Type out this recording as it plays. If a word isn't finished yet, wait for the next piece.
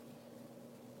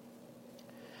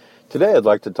Today I'd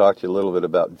like to talk to you a little bit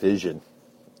about vision.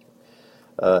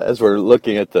 As we're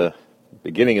looking at the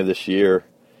beginning of this year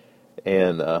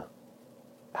and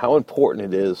how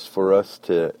important it is for us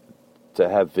to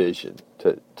have vision,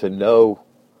 to know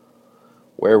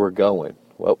where we're going,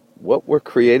 what we're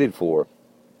created for.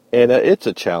 And it's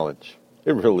a challenge.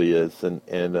 It really is. And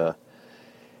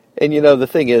you know, the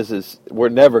thing is we're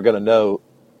never going to know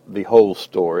the whole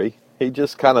story. He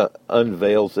just kind of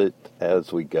unveils it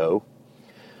as we go.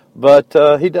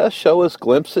 But he does show us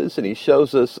glimpses, and he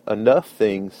shows us enough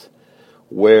things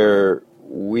where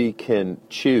we can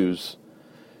choose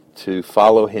to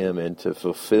follow him and to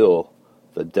fulfill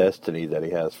the destiny that he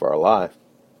has for our life.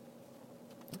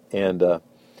 And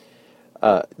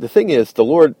the thing is, the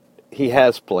Lord, he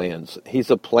has plans. He's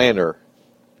a planner,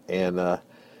 and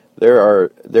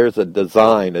there's a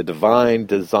divine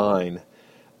design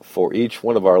for each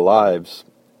one of our lives,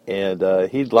 and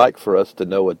he'd like for us to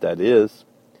know what that is.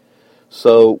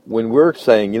 So when we're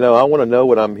saying, you know, I want to know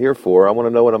what I'm here for, I want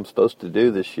to know what I'm supposed to do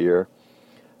this year,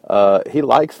 he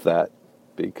likes that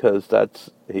because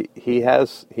he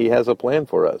has a plan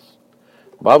for us.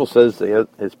 The Bible says that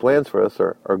his plans for us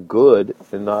are good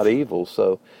and not evil,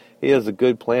 so he has a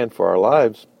good plan for our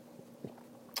lives.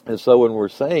 And so when we're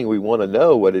saying we want to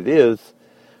know what it is,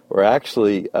 we're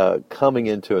actually coming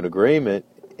into an agreement,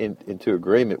 into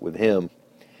agreement with him,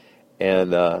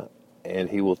 and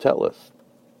he will tell us.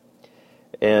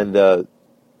 And the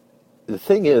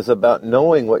thing is about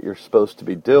knowing what you're supposed to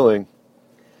be doing.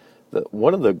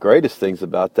 One of the greatest things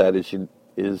about that is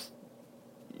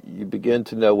you begin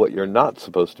to know what you're not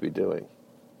supposed to be doing,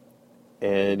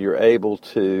 and you're able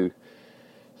to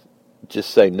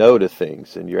just say no to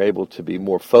things, and you're able to be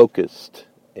more focused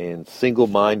and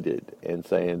single-minded, and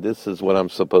saying this is what I'm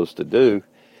supposed to do,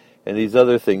 and these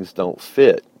other things don't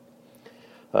fit.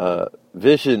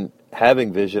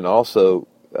 Having vision also.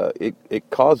 It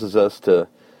causes us to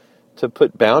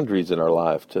put boundaries in our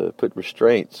life, to put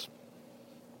restraints.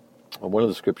 One of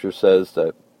the scriptures says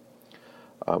that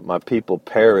my people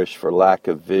perish for lack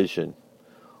of vision,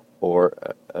 or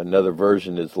another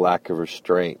version is lack of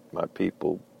restraint. My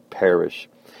people perish.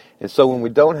 And so when we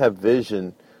don't have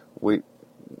vision,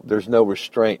 there's no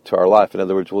restraint to our life. In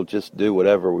other words, we'll just do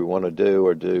whatever we want to do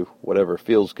or do whatever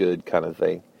feels good kind of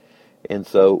thing. And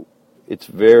so it's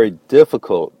very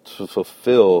difficult to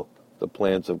fulfill the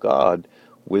plans of God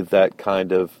with that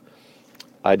kind of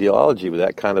ideology, with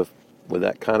that kind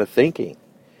of thinking.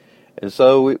 And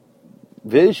so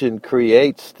vision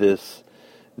creates this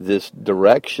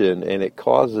direction, and it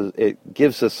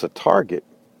gives us a target,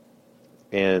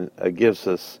 and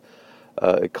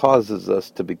it causes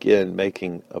us to begin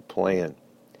making a plan.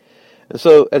 And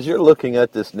so as you're looking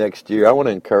at this next year, I want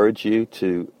to encourage you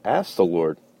to ask the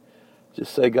Lord.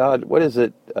 Just say, God, what is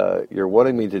it you're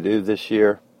wanting me to do this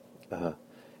year?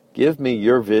 Give me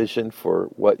your vision for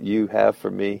what you have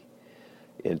for me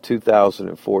in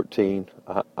 2014.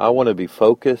 I want to be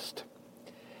focused,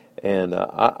 and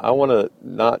I want to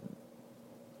not.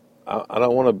 I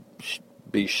don't want to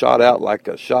be shot out like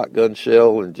a shotgun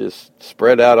shell and just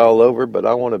spread out all over, but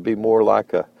I want to be more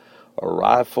like a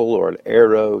rifle or an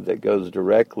arrow that goes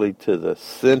directly to the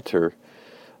center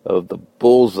of the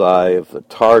bullseye of the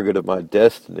target of my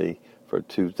destiny for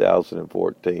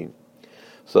 2014.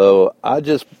 So I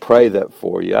just pray that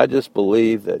for you. I just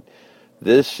believe that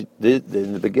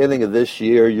in the beginning of this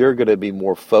year, you're going to be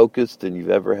more focused than you've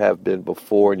ever have been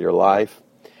before in your life.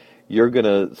 You're going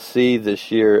to see this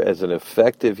year as an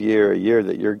effective year, a year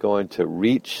that you're going to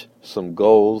reach some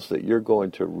goals, that you're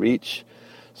going to reach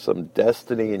some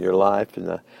destiny in your life.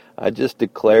 And I just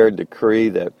declare and decree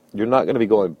that you're not going to be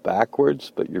going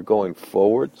backwards, but you're going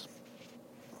forwards.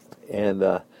 And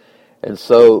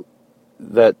so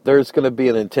that there's going to be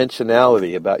an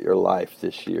intentionality about your life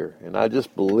this year. And I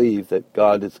just believe that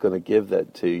God is going to give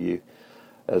that to you,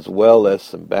 as well as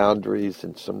some boundaries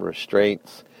and some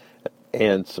restraints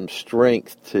and some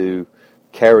strength to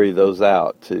carry those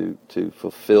out, to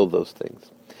fulfill those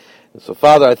things. And so,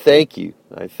 Father, I thank you.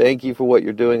 I thank you for what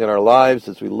you're doing in our lives.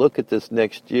 As we look at this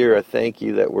next year, I thank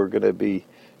you that we're going to be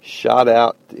shot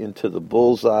out into the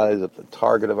bullseyes of the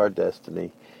target of our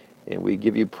destiny. And we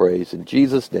give you praise. In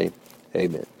Jesus' name,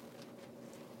 amen.